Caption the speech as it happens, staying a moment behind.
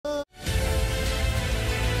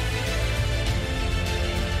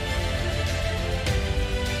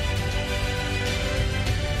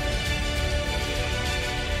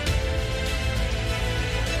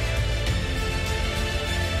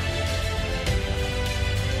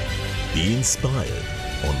Be inspired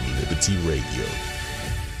on Liberty Radio.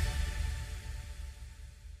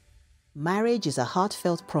 Marriage is a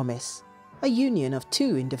heartfelt promise, a union of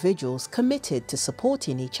two individuals committed to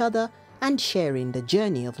supporting each other and sharing the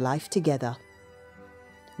journey of life together.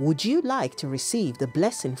 Would you like to receive the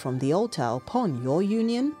blessing from the altar upon your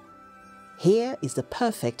union? Here is the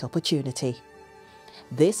perfect opportunity.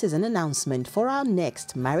 This is an announcement for our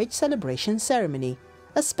next marriage celebration ceremony,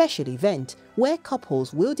 a special event where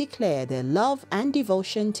couples will declare their love and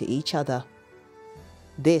devotion to each other.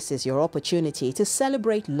 This is your opportunity to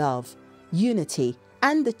celebrate love, unity,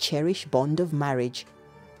 and the cherished bond of marriage.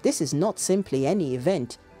 This is not simply any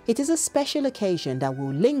event, it is a special occasion that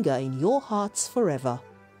will linger in your hearts forever.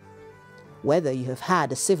 Whether you have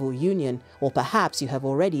had a civil union or perhaps you have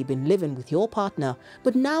already been living with your partner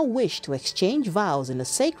but now wish to exchange vows in a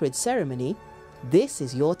sacred ceremony, this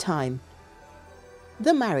is your time.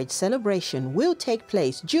 The marriage celebration will take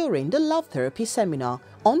place during the Love Therapy Seminar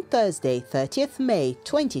on Thursday, 30th May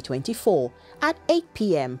 2024 at 8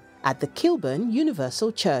 p.m. at the Kilburn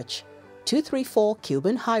Universal Church, 234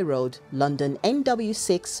 Kilburn High Road, London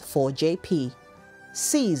NW6 4JP.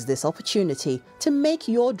 Seize this opportunity to make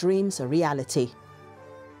your dreams a reality.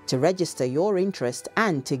 To register your interest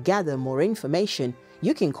and to gather more information,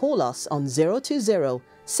 you can call us on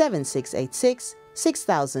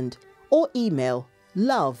 020-7686-6000 or email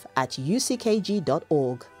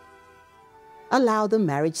love@uckg.org. Allow the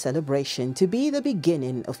marriage celebration to be the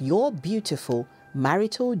beginning of your beautiful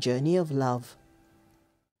marital journey of love.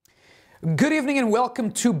 Good evening and welcome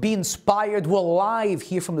to Be Inspired. We're live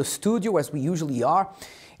here from the studio as we usually are.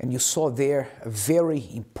 And you saw there a very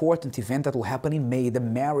important event that will happen in May, the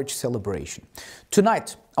marriage celebration.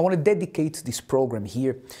 Tonight, I want to dedicate this program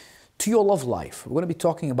here to your love life. We're going to be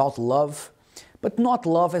talking about love, but not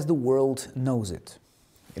love as the world knows it.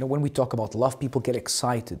 You know, when we talk about love, people get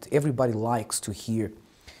excited. Everybody likes to hear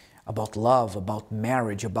about love, about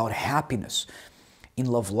marriage, about happiness in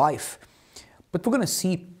love life. But we're going to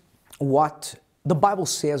see what the Bible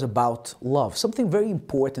says about love, something very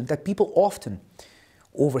important that people often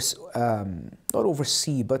not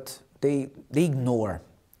oversee, but they ignore,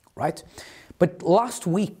 right? But last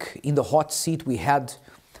week in the hot seat, we had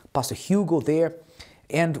Pastor Hugo there,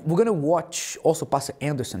 and we're going to watch also Pastor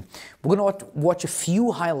Anderson. We're going to watch a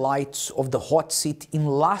few highlights of the hot seat in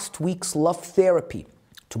last week's Love Therapy.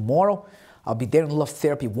 Tomorrow, I'll be there in Love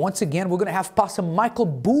Therapy. Once again, we're going to have Pastor Michael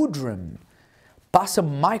Boodram. Pastor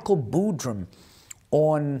Michael Boodram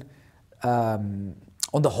on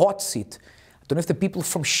the hot seat. I don't know if the people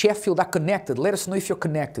from Sheffield are connected. Let us know if you're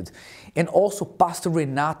connected. And also Pastor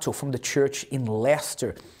Renato from the church in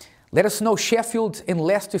Leicester. Let us know, Sheffield and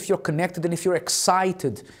Leicester, if you're connected and if you're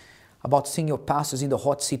excited about seeing your pastors in the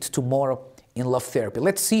hot seat tomorrow in Love Therapy.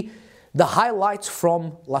 Let's see the highlights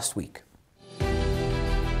from last week.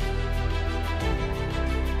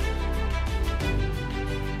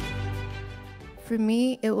 For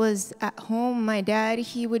me, it was at home. My dad,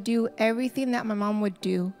 he would do everything that my mom would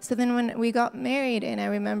do. So then when we got married, and I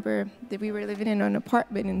remember that we were living in an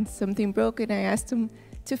apartment and something broke, and I asked him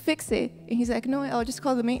to fix it. And he's like, no, I'll just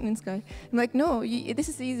call the maintenance guy. I'm like, no, this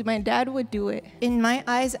is easy. My dad would do it. In my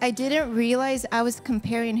eyes, I didn't realize I was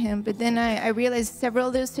comparing him, but then I realized several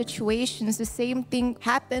of those situations, the same thing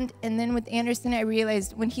happened. And then with Anderson, I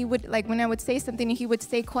realized when I would say something and he would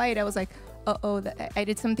stay quiet, I was like, uh-oh, I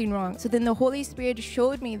did something wrong. So then the Holy Spirit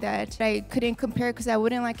showed me that I couldn't compare because I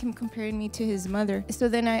wouldn't like him comparing me to his mother. So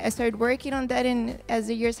then I started working on that, and as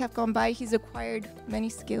the years have gone by, he's acquired many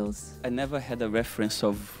skills. I never had a reference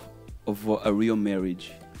of what a real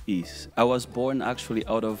marriage is. I was born actually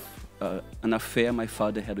out of an affair my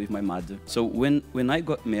father had with my mother. So when I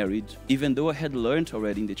got married, even though I had learned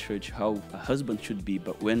already in the church how a husband should be,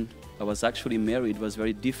 but when I was actually married, it was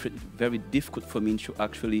very difficult for me to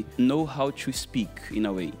actually know how to speak in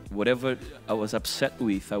a way. Whatever I was upset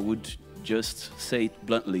with, I would just say it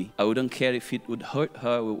bluntly. I wouldn't care if it would hurt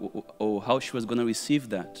her or how she was going to receive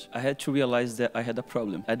that. I had to realize that I had a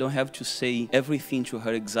problem. I don't have to say everything to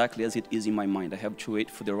her exactly as it is in my mind. I have to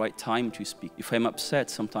wait for the right time to speak. If I'm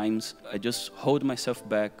upset, sometimes I just hold myself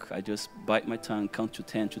back. I just bite my tongue, count to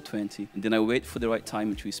 10 to 20, and then I wait for the right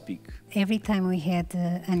time to speak. Every time we had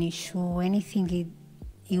an issue, anything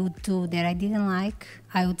he would do that I didn't like,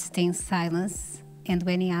 I would stay in silence. And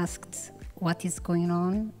when he asked what is going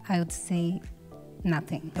on, I would say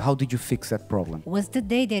nothing. How did you fix that problem? Was the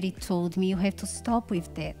day that he told me you have to stop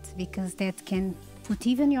with that because that can put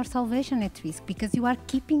even your salvation at risk, because you are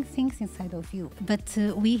keeping things inside of you. But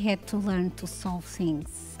we had to learn to solve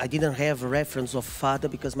things. I didn't have a reference of father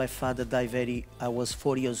because my father died I was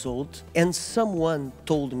 4 years old. And someone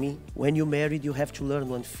told me, when you married, you have to learn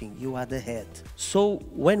one thing, you are the head. So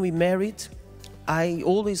when we married, I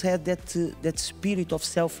always had that spirit of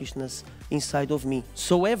selfishness inside of me.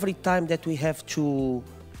 So every time that we have to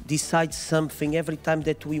decide something, every time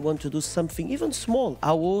that we want to do something, even small, I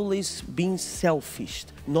always been selfish,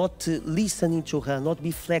 not listening to her, not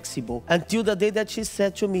be flexible, until the day that she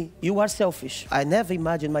said to me, you are selfish. I never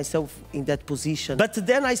imagined myself in that position. But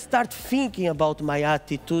then I start thinking about my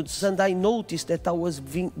attitudes, and I noticed that I was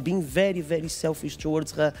being very, very selfish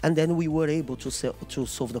towards her, and then we were able to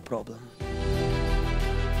solve the problem.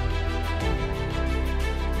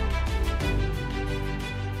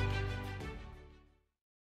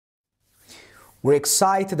 We're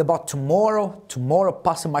excited about tomorrow. Tomorrow,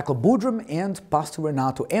 Pastor Michael Boudrum and Pastor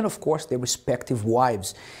Renato, and of course their respective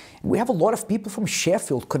wives. We have a lot of people from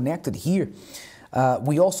Sheffield connected here.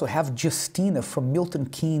 We also have Justina from Milton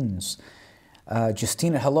Keynes.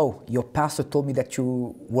 Justina, hello. Your pastor told me that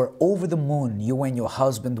you were over the moon, you and your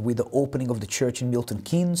husband, with the opening of the church in Milton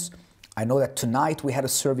Keynes. I know that tonight we had a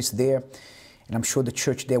service there, and I'm sure the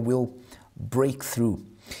church there will break through.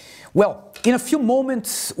 Well, in a few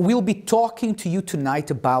moments, we'll be talking to you tonight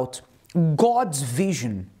about God's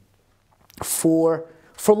vision for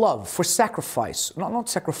love, for sacrifice, not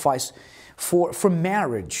sacrifice, for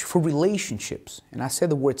marriage, for relationships. And I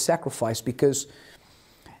said the word sacrifice because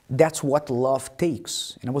that's what love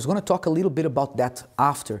takes. And I was going to talk a little bit about that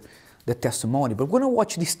after the testimony, but we're going to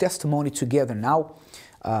watch this testimony together now.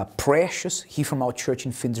 Precious, he from our church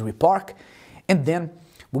in Finsbury Park, and then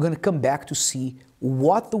we're going to come back to see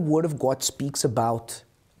what the Word of God speaks about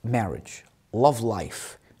marriage, love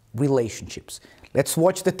life, relationships. Let's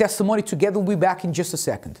watch the testimony together. We'll be back in just a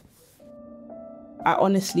second. I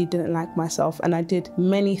honestly didn't like myself, and I did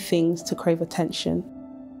many things to crave attention.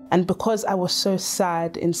 And because I was so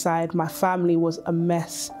sad inside, my family was a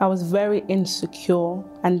mess. I was very insecure,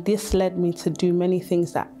 and this led me to do many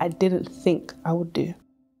things that I didn't think I would do.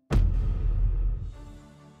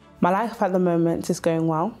 My life at the moment is going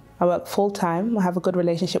well. I work full-time, I have a good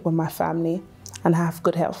relationship with my family, and I have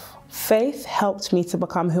good health. Faith helped me to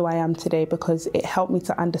become who I am today because it helped me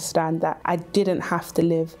to understand that I didn't have to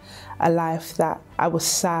live a life that I was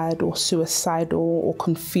sad or suicidal or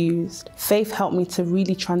confused. Faith helped me to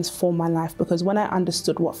really transform my life because when I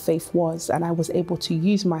understood what faith was and I was able to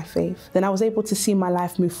use my faith, then I was able to see my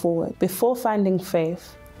life move forward. Before finding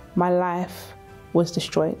faith, my life was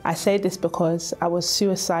destroyed. I say this because I was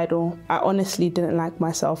suicidal. I honestly didn't like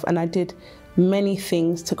myself, and I did many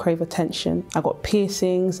things to crave attention. I got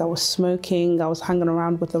piercings, I was smoking, I was hanging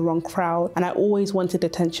around with the wrong crowd, and I always wanted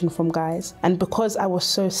attention from guys. And because I was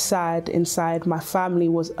so sad inside, my family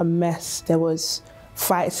was a mess. There was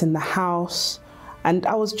fights in the house, and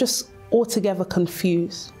I was just altogether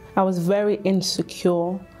confused. I was very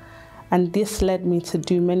insecure, and this led me to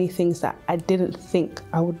do many things that I didn't think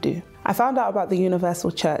I would do. I found out about the Universal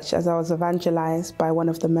Church as I was evangelized by one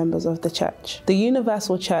of the members of the church. The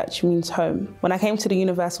Universal Church means home. When I came to the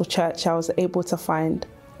Universal Church, I was able to find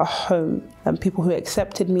a home and people who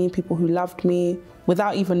accepted me, people who loved me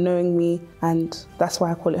without even knowing me, and that's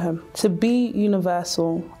why I call it home. To be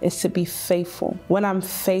universal is to be faithful. When I'm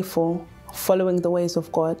faithful, following the ways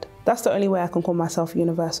of God, that's the only way I can call myself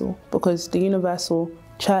universal, because the Universal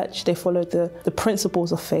Church, they follow the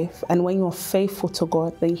principles of faith, and when you're faithful to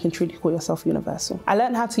God, then you can truly call yourself universal. I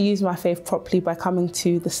learned how to use my faith properly by coming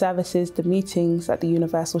to the services, the meetings at the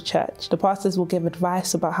Universal Church. The pastors will give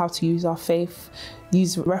advice about how to use our faith,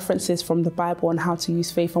 use references from the Bible on how to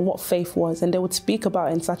use faith and what faith was, and they would speak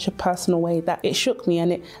about it in such a personal way that it shook me,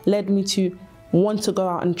 and it led me to want to go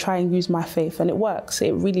out and try and use my faith, and it works.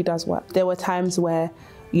 It really does work. There were times where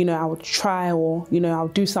I would try, or, I'll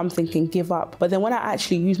do something and give up. But then when I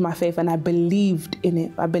actually used my faith and I believed in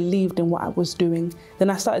it, I believed in what I was doing, then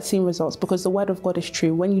I started seeing results, because the word of God is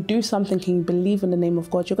true. When you do something and you believe in the name of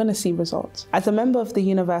God, you're going to see results. As a member of the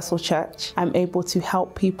Universal Church, I'm able to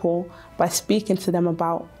help people by speaking to them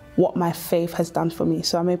about what my faith has done for me.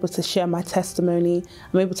 So I'm able to share my testimony.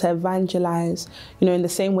 I'm able to evangelize, in the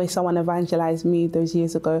same way someone evangelized me those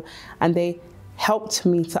years ago, and they helped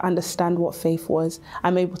me to understand what faith was.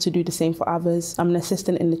 I'm able to do the same for others. I'm an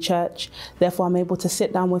assistant in the church. Therefore, I'm able to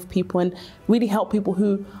sit down with people and really help people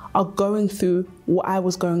who are going through what I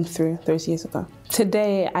was going through those years ago.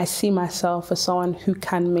 Today, I see myself as someone who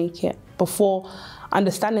can make it. Before,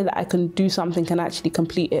 understanding that I can do something and actually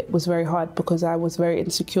complete it was very hard because I was very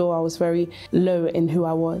insecure. I was very low in who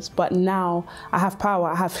I was. But now I have power,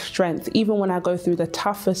 I have strength. Even when I go through the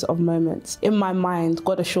toughest of moments, in my mind,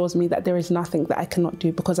 God assures me that there is nothing that I cannot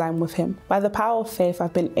do because I'm with him. By the power of faith,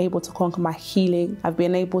 I've been able to conquer my healing. I've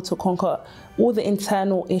been able to conquer all the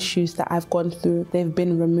internal issues that I've gone through. They've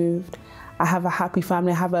been removed. I have a happy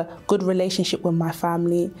family. I have a good relationship with my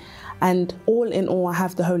family. And all in all, I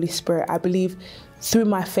have the Holy Spirit. I believe through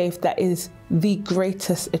my faith, that is the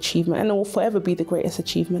greatest achievement, and it will forever be the greatest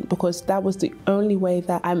achievement, because that was the only way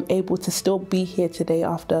that I'm able to still be here today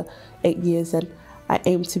after 8 years, and I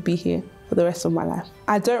aim to be here for the rest of my life.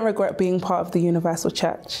 I don't regret being part of the Universal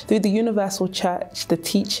Church. Through the Universal Church, the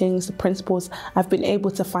teachings, the principles, I've been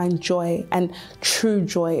able to find joy, and true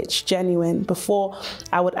joy. It's genuine. Before,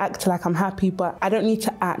 I would act like I'm happy, but I don't need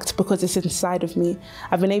to act because it's inside of me.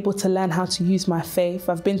 I've been able to learn how to use my faith.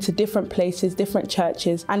 I've been to different places, different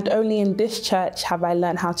churches, and only in this church have I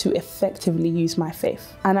learned how to effectively use my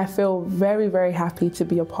faith. And I feel very, very happy to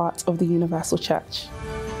be a part of the Universal Church.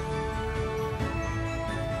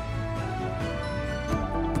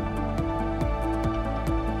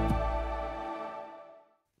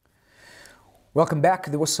 Welcome back.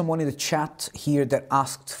 There was someone in the chat here that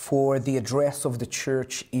asked for the address of the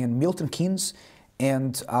church in Milton Keynes,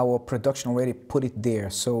 and our production already put it there.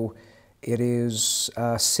 So it is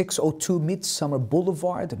 602 Midsummer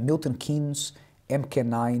Boulevard, Milton Keynes,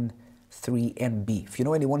 MK9 3NB. If you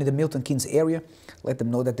know anyone in the Milton Keynes area, let them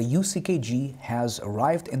know that the UCKG has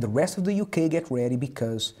arrived, and the rest of the UK get ready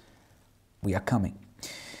because we are coming.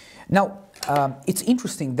 Now, it's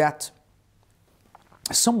interesting that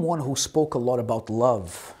someone who spoke a lot about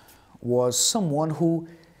love was someone who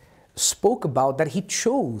spoke about that he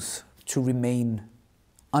chose to remain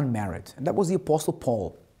unmarried. And that was the Apostle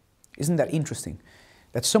Paul. Isn't that interesting?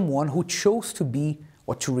 That someone who chose to be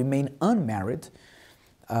or to remain unmarried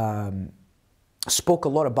spoke a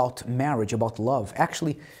lot about marriage, about love.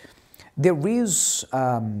 Actually, there is,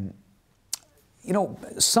 you know,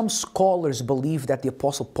 some scholars believe that the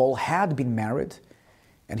Apostle Paul had been married,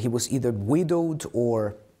 and he was either widowed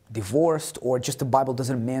or divorced, or just the Bible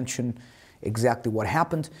doesn't mention exactly what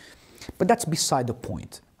happened. But that's beside the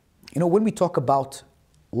point. You know, when we talk about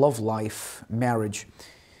love life, marriage,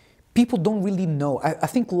 people don't really know. I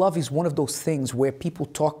think love is one of those things where people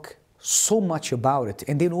talk so much about it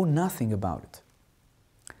and they know nothing about it.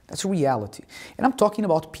 That's a reality. And I'm talking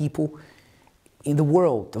about people in the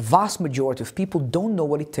world. The vast majority of people don't know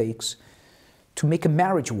what it takes to make a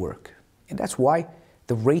marriage work. And that's why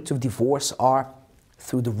the rates of divorce are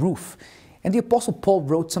through the roof. And the Apostle Paul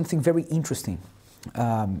wrote something very interesting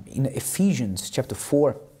in Ephesians chapter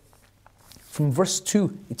 4. From verse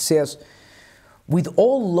 2, it says, "With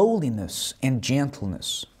all lowliness and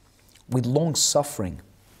gentleness, with long suffering,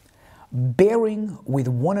 bearing with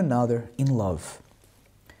one another in love,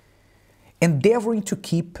 endeavoring to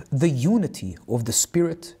keep the unity of the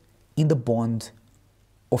Spirit in the bond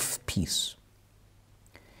of peace."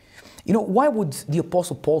 You know, why would the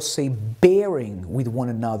Apostle Paul say bearing with one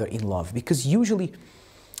another in love? Because usually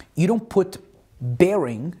you don't put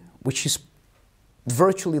bearing, which is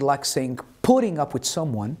virtually like saying putting up with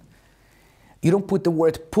someone, you don't put the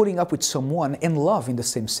word putting up with someone and love in the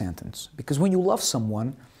same sentence. Because when you love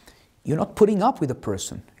someone, you're not putting up with a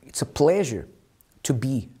person. It's a pleasure to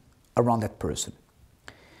be around that person.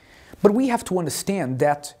 But we have to understand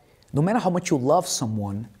that no matter how much you love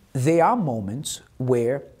someone, there are moments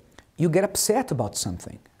where you get upset about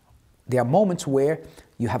something. There are moments where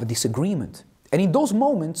you have a disagreement. And in those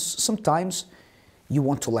moments, sometimes you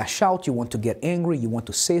want to lash out, you want to get angry, you want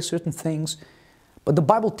to say certain things. But the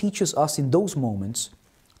Bible teaches us in those moments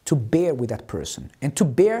to bear with that person. And to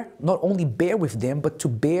bear, not only bear with them, but to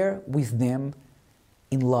bear with them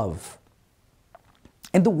in love.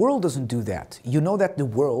 And the world doesn't do that. You know that the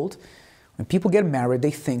world, when people get married,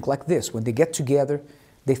 they think like this. When they get together,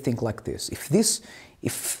 they think like this.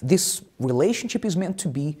 If this relationship is meant to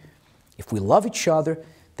be, if we love each other,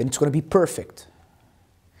 then it's going to be perfect.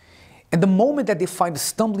 And the moment that they find a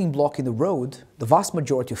stumbling block in the road, the vast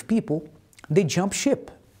majority of people, they jump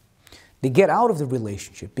ship. They get out of the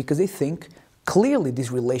relationship because they think clearly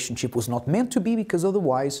this relationship was not meant to be, because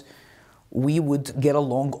otherwise we would get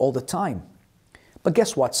along all the time. But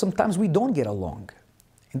guess what? Sometimes we don't get along.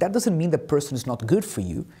 And that doesn't mean that person is not good for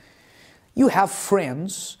you. You have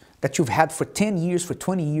friends that you've had for 10 years, for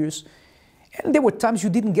 20 years, and there were times you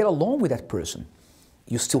didn't get along with that person.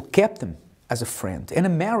 You still kept them as a friend. And a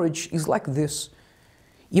marriage is like this.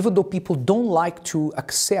 Even though people don't like to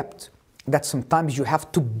accept that sometimes you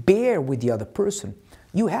have to bear with the other person,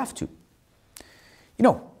 you have to. You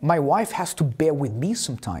know, my wife has to bear with me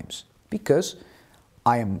sometimes because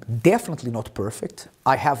I am definitely not perfect.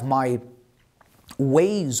 I have my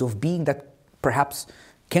ways of being that perhaps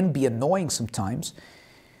can be annoying sometimes.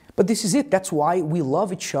 But this is it. That's why we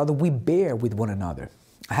love each other. We bear with one another.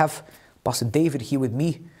 I have Pastor David here with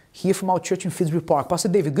me, here from our church in Finsbury Park. Pastor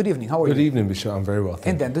David, good evening. How are you? Good evening, Bishop. I'm very well, thank you.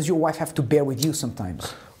 And then, does your wife have to bear with you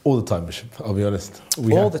sometimes? All the time, Bishop. I'll be honest.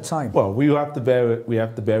 All the time. Well, we have to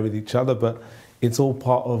bear with each other, but it's all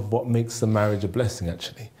part of what makes the marriage a blessing,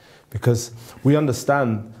 actually, because we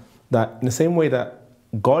understand that in the same way that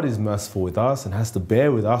God is merciful with us and has to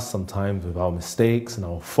bear with us sometimes with our mistakes and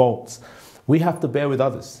our faults, we have to bear with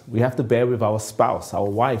others. We have to bear with our spouse, our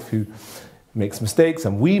wife, who makes mistakes,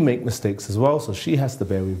 and we make mistakes as well, so she has to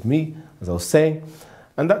bear with me, as I was saying.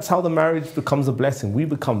 And that's how the marriage becomes a blessing. We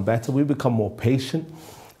become better, we become more patient,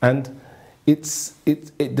 and it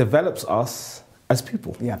develops us as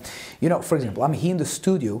people. Yeah. You know, for example, I'm here in the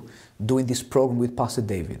studio doing this program with Pastor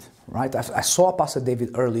David, right? I saw Pastor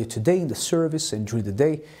David earlier today in the service and during the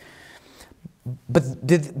day. But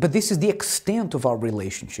this is the extent of our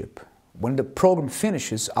relationship. When the program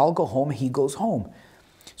finishes, I'll go home and he goes home.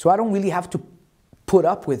 So I don't really have to put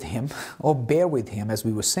up with him or bear with him, as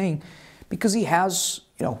we were saying, because he has,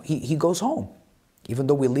 you know, he goes home, even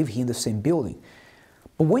though we live here in the same building.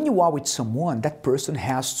 But when you are with someone, that person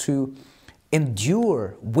has to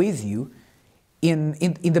endure with you in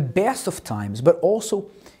the best of times, but also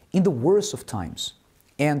in the worst of times.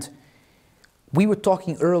 And we were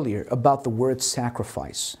talking earlier about the word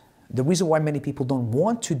sacrifice. The reason why many people don't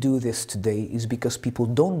want to do this today is because people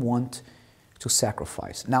don't want to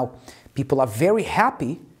sacrifice. Now, people are very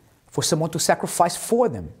happy for someone to sacrifice for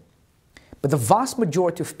them. But the vast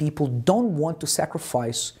majority of people don't want to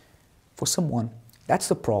sacrifice for someone. That's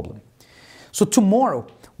the problem. So tomorrow,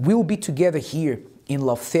 we'll be together here in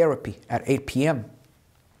Love Therapy at 8 p.m.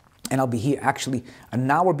 And I'll be here actually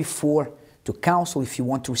an hour before to counsel if you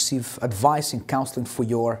want to receive advice and counseling for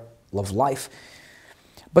your love life.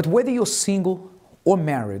 But whether you're single or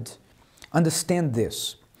married, understand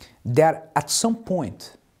this, that at some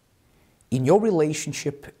point in your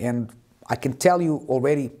relationship, and I can tell you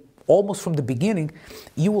already almost from the beginning,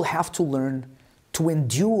 you will have to learn to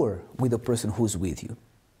endure with the person who's with you.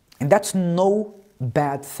 And that's no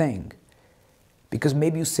bad thing. Because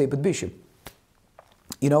maybe you say, but Bishop,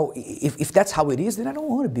 you know, if that's how it is, then I don't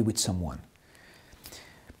want to be with someone.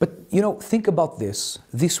 But, you know, think about this.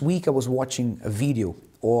 This week I was watching a video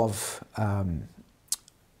of a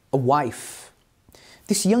wife.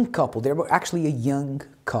 This young couple, they were actually a young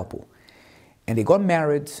couple. And they got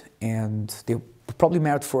married, and they were probably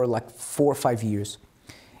married for like 4 or 5 years.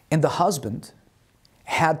 And the husband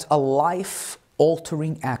had a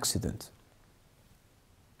life-altering accident.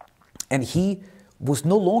 And he was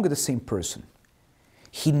no longer the same person.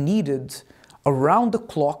 He needed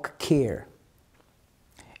around-the-clock care.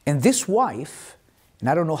 And this wife, and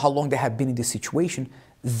I don't know how long they had been in this situation,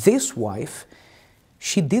 this wife,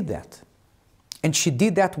 she did that. And she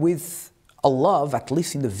did that with a love, at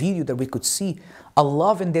least in the video that we could see, a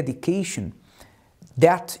love and dedication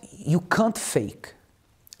that you can't fake.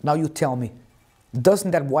 Now you tell me,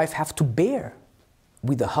 doesn't that wife have to bear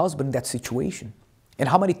with the husband in that situation? And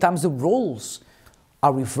how many times the roles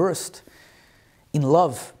are reversed? In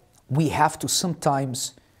love, we have to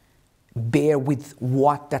sometimes bear with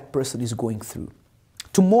what that person is going through.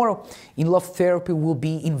 Tomorrow, in Love Therapy, we'll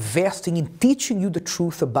be investing in teaching you the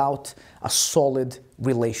truth about a solid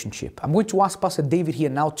relationship. I'm going to ask Pastor David here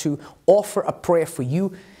now to offer a prayer for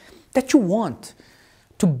you that you want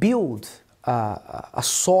to build a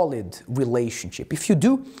solid relationship. If you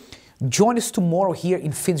do, join us tomorrow here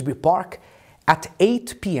in Finsbury Park at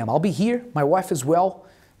 8 p.m. I'll be here, my wife as well,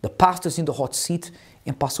 the pastor's in the hot seat,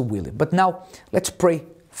 and Pastor William. But now, let's pray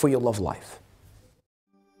for your love life.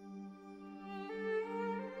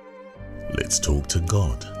 Let's talk to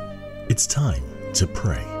God. It's time to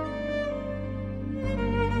pray.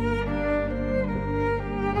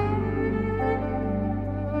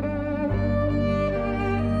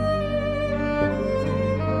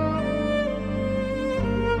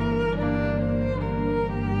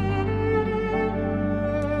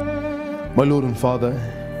 My Lord and Father,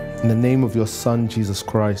 in the name of your Son, Jesus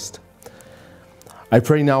Christ, I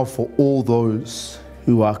pray now for all those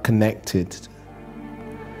who are connected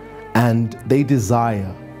and they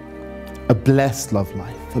desire a blessed love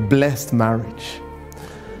life, a blessed marriage.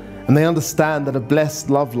 And they understand that a blessed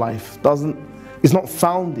love life is not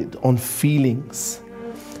founded on feelings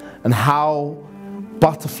and how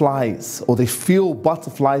butterflies, or they feel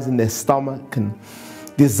butterflies in their stomach and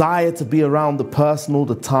desire to be around the person all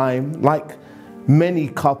the time, like many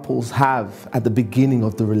couples have at the beginning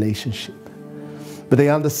of the relationship. But they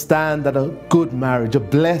understand that a good marriage, a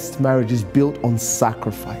blessed marriage, is built on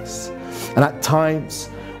sacrifice. And at times,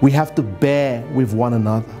 we have to bear with one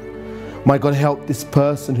another. My God, help this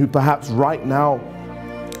person who perhaps right now,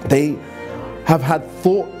 they have had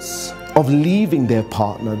thoughts of leaving their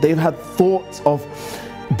partner. They've had thoughts of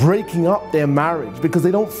breaking up their marriage because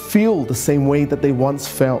they don't feel the same way that they once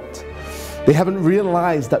felt. They haven't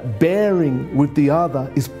realized that bearing with the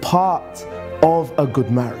other is part of a good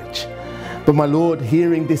marriage. But my Lord,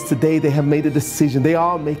 hearing this today, they have made a decision. They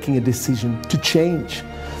are making a decision to change,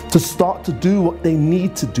 to start to do what they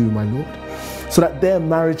need to do, my Lord, so that their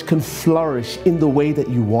marriage can flourish in the way that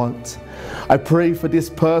you want. I pray for this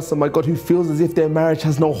person, my God, who feels as if their marriage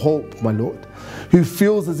has no hope, my Lord, who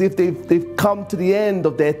feels as if they've come to the end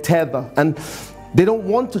of their tether and they don't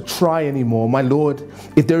want to try anymore. My Lord,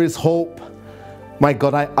 if there is hope, my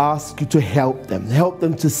God, I ask you to help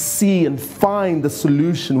them to see and find the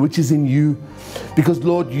solution which is in you. Because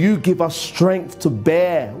Lord, you give us strength to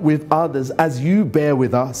bear with others as you bear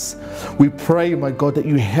with us. We pray, my God, that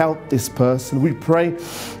you help this person. We pray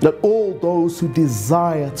that all those who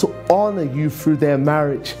desire to honor you through their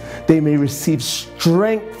marriage, they may receive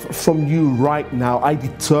strength from you right now. I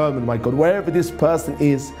determine, my God, wherever this person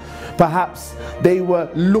is, perhaps they were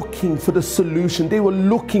looking for the solution. They were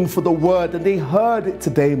looking for the word and they heard it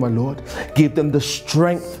today, my Lord. Give them the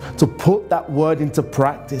strength to put that word into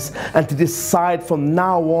practice and to decide from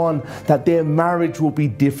now on that their marriage will be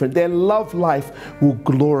different. Their love life will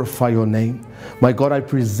glorify your name. My God, I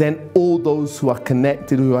present all those who are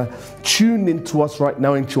connected, who are tuned into us right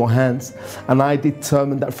now, into your hands. And I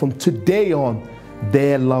determine that from today on,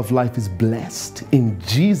 their love life is blessed. In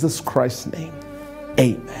Jesus Christ's name,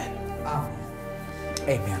 amen.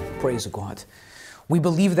 Amen. Praise God. We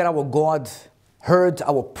believe that our God heard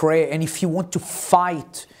our prayer, and if you want to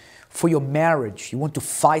fight for your marriage, you want to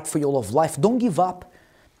fight for your love life, don't give up.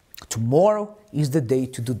 Tomorrow is the day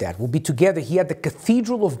to do that. We'll be together here at the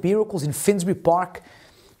Cathedral of Miracles in Finsbury Park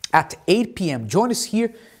at 8 p.m. Join us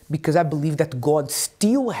here because I believe that God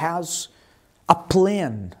still has a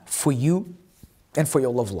plan for you and for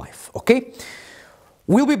your love life, okay?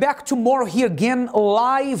 We'll be back tomorrow here again,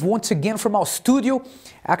 live once again from our studio.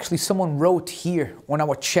 Actually, someone wrote here on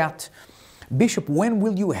our chat, Bishop, when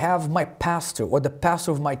will you have my pastor or the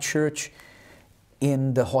pastor of my church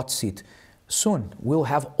in the hot seat? Soon, we'll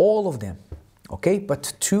have all of them, okay?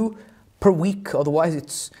 But 2 per week, otherwise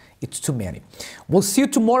it's too many. We'll see you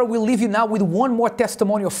tomorrow. We'll leave you now with one more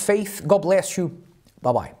testimony of faith. God bless you.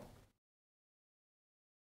 Bye-bye.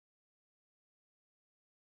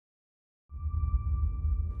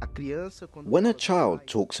 When a child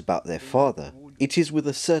talks about their father, it is with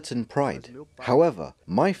a certain pride. However,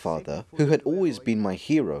 my father, who had always been my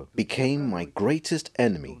hero, became my greatest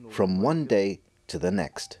enemy from one day to the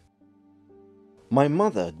next. My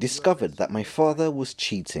mother discovered that my father was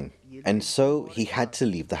cheating, and so he had to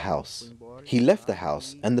leave the house. He left the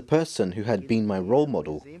house, and the person who had been my role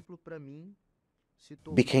model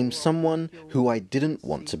became someone who I didn't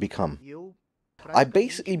want to become. I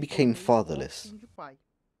basically became fatherless.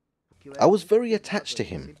 I was very attached to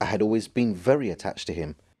him. I had always been very attached to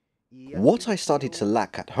him. What I started to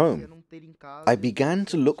lack at home, I began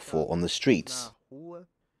to look for on the streets.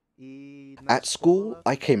 At school,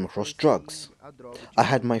 I came across drugs. I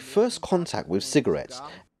had my first contact with cigarettes,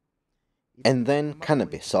 and then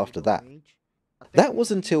cannabis after that. That was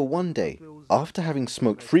until one day, after having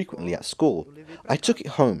smoked frequently at school, I took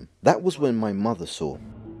it home. That was when my mother saw.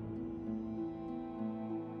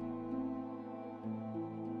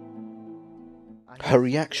 Her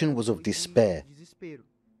reaction was of despair,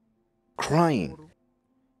 crying.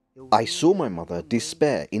 I saw my mother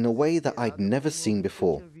despair in a way that I'd never seen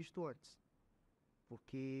before.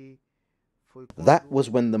 That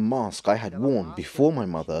was when the mask I had worn before my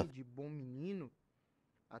mother,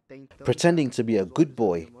 pretending to be a good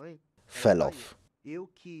boy, fell off.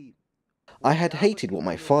 I had hated what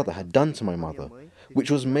my father had done to my mother,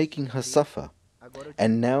 which was making her suffer,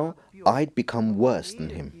 and now I'd become worse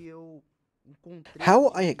than him. How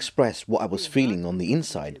I expressed what I was feeling on the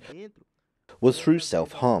inside was through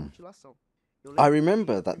self-harm. I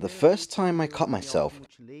remember that the first time I cut myself,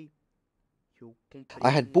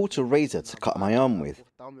 I had bought a razor to cut my arm with,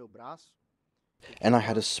 and I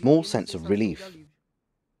had a small sense of relief.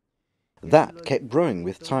 That kept growing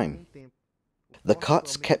with time. The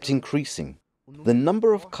cuts kept increasing. The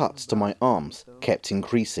number of cuts to my arms kept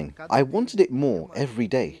increasing. I wanted it more every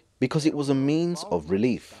day because it was a means of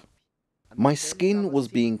relief. My skin was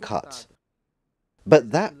being cut,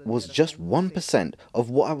 but that was just 1% of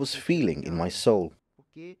what I was feeling in my soul.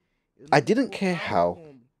 I didn't care how.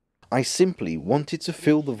 I simply wanted to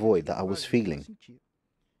fill the void that I was feeling.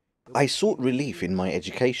 I sought relief in my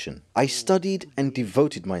education. I studied and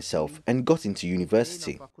devoted myself and got into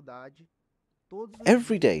university.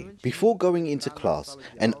 Every day, before going into class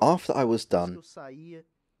and after I was done,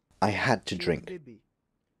 I had to drink.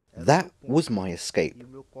 That was my escape.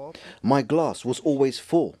 My glass was always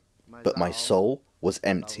full, but my soul was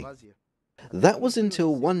empty. That was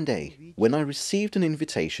until one day when I received an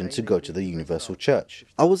invitation to go to the Universal Church.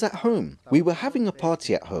 I was at home. We were having a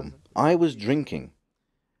party at home. I was drinking.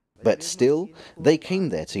 But still, they came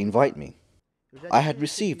there to invite me. I had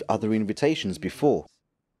received other invitations before,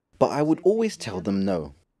 but I would always tell them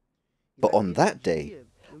no. But on that day,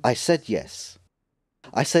 I said yes.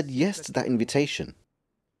 I said yes to that invitation.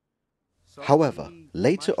 However,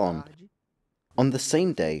 later on the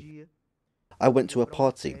same day, I went to a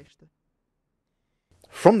party.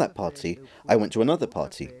 From that party, I went to another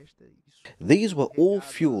party. These were all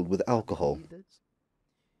fueled with alcohol.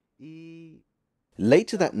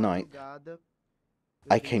 Later that night,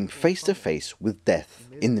 I came face to face with death.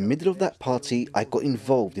 In the middle of that party, I got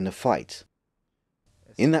involved in a fight.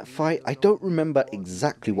 In that fight, I don't remember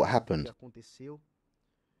exactly what happened.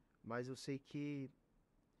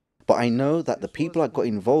 But I know that the people I got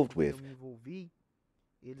involved with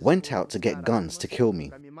went out to get guns to kill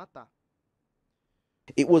me.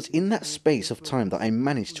 It was in that space of time that I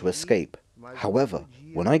managed to escape. However,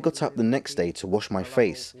 when I got up the next day to wash my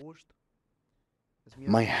face,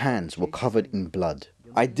 my hands were covered in blood.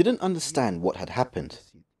 I didn't understand what had happened.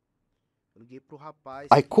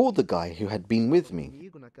 I called the guy who had been with me,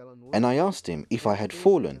 and I asked him if I had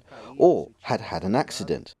fallen or had had an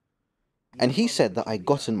accident. And he said that I'd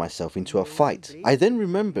gotten myself into a fight. I then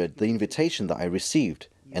remembered the invitation that I received,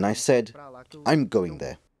 and I said, I'm going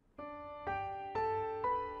there.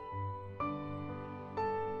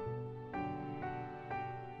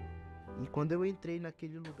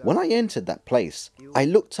 When I entered that place, I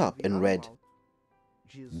looked up and read,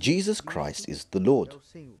 Jesus Christ is the Lord.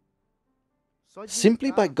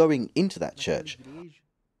 Simply by going into that church,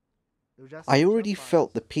 I already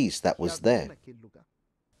felt the peace that was there.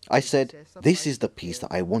 I said, this is the peace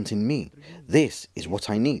that I want in me. This is what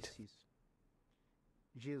I need.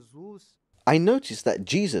 I noticed that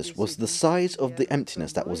Jesus was the size of the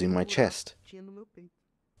emptiness that was in my chest.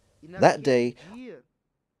 That day,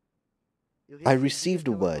 I received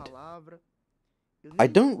a word. I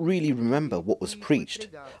don't really remember what was preached.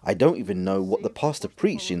 I don't even know what the pastor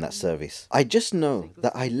preached in that service. I just know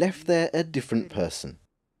that I left there a different person.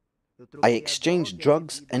 I exchanged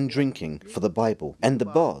drugs and drinking for the Bible and the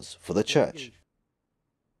bars for the church.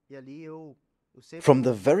 From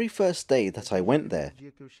the very first day that I went there,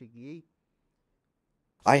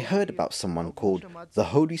 I heard about someone called the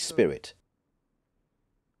Holy Spirit.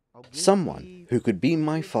 Someone who could be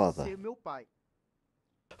my father.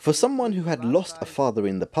 For someone who had lost a father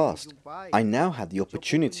in the past, I now had the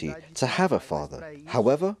opportunity to have a father.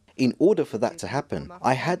 However, in order for that to happen,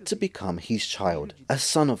 I had to become his child, a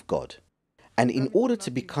son of God. And in order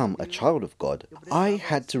to become a child of God, I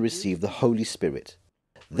had to receive the Holy Spirit.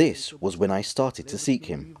 This was when I started to seek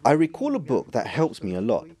him. I recall a book that helps me a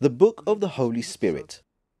lot, the Book of the Holy Spirit,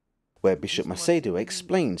 where Bishop Macedo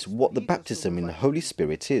explains what the baptism in the Holy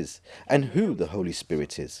Spirit is and who the Holy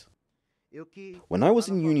Spirit is. When I was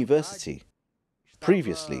in university,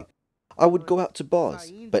 previously, I would go out to bars,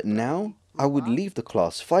 but now I would leave the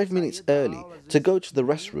class 5 minutes early to go to the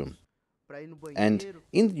restroom. And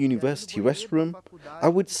in the university restroom, I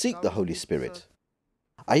would seek the Holy Spirit.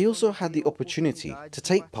 I also had the opportunity to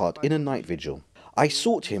take part in a night vigil. I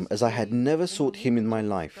sought him as I had never sought him in my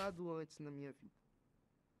life.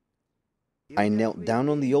 I knelt down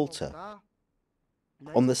on the altar,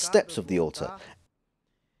 on the steps of the altar,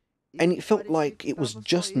 and it felt like it was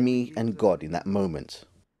just me and God in that moment.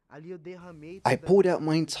 I poured out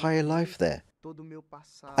my entire life there.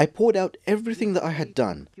 I poured out everything that I had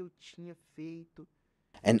done,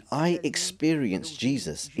 and I experienced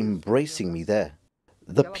Jesus embracing me there.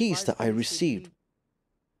 The peace that I received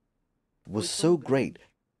was so great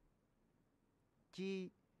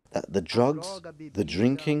that the drugs, the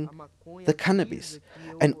drinking, the cannabis,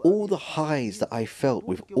 and all the highs that I felt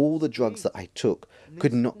with all the drugs that I took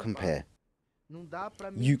could not compare.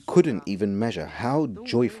 You couldn't even measure how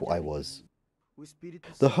joyful I was.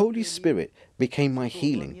 The Holy Spirit became my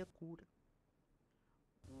healing,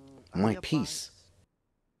 my peace.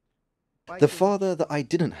 The father that I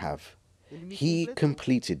didn't have, he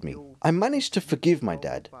completed me. I managed to forgive my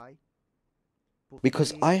dad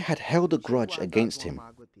because I had held a grudge against him.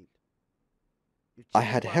 I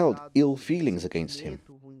had held ill feelings against him.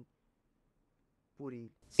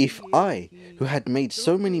 If I, who had made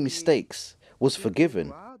so many mistakes, was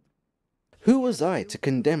forgiven, who was I to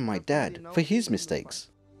condemn my dad for his mistakes?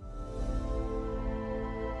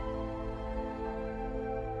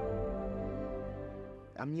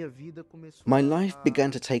 My life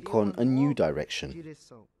began to take on a new direction.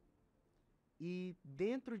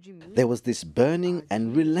 There was this burning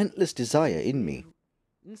and relentless desire in me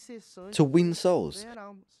to win souls,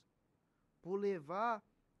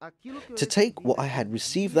 to take what I had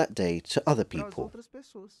received that day to other people.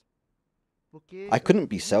 I couldn't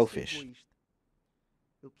be selfish.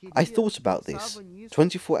 I thought about this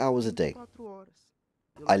 24 hours a day.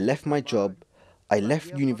 I left my job, I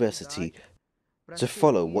left university to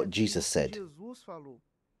follow what Jesus said.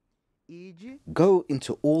 Go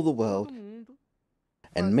into all the world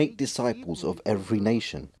and make disciples of every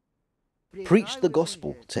nation. Preach the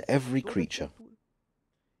gospel to every creature.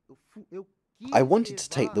 I wanted to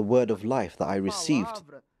take the word of life that I received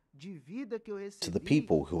to the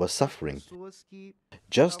people who are suffering,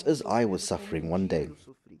 just as I was suffering one day.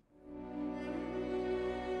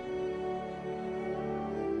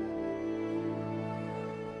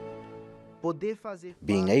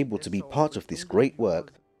 Being able to be part of this great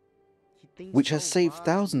work, which has saved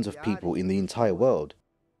thousands of people in the entire world,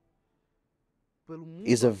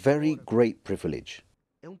 is a very great privilege.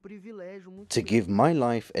 To give my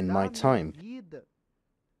life and my time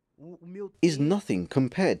is nothing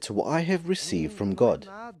compared to what I have received from God.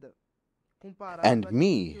 And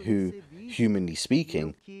me, who, humanly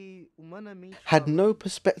speaking, had no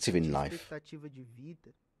perspective in life.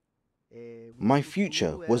 My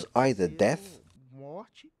future was either death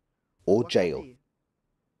or jail,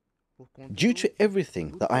 due to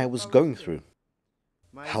everything that I was going through.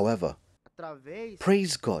 However,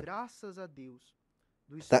 praise God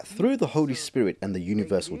that through the Holy Spirit and the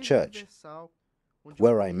Universal Church,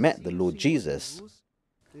 where I met the Lord Jesus,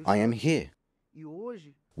 I am here.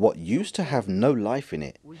 What used to have no life in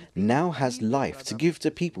it now has life to give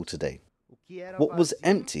to people today. What was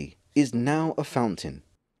empty is now a fountain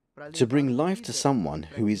to bring life to someone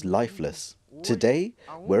who is lifeless. Today,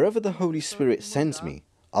 wherever the Holy Spirit sends me,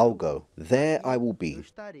 I'll go. There I will be.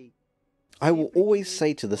 I will always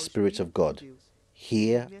say to the Spirit of God,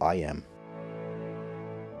 here I am.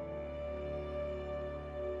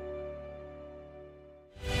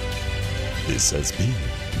 This has been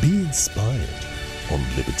Be Inspired on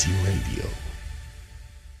Liberty Radio.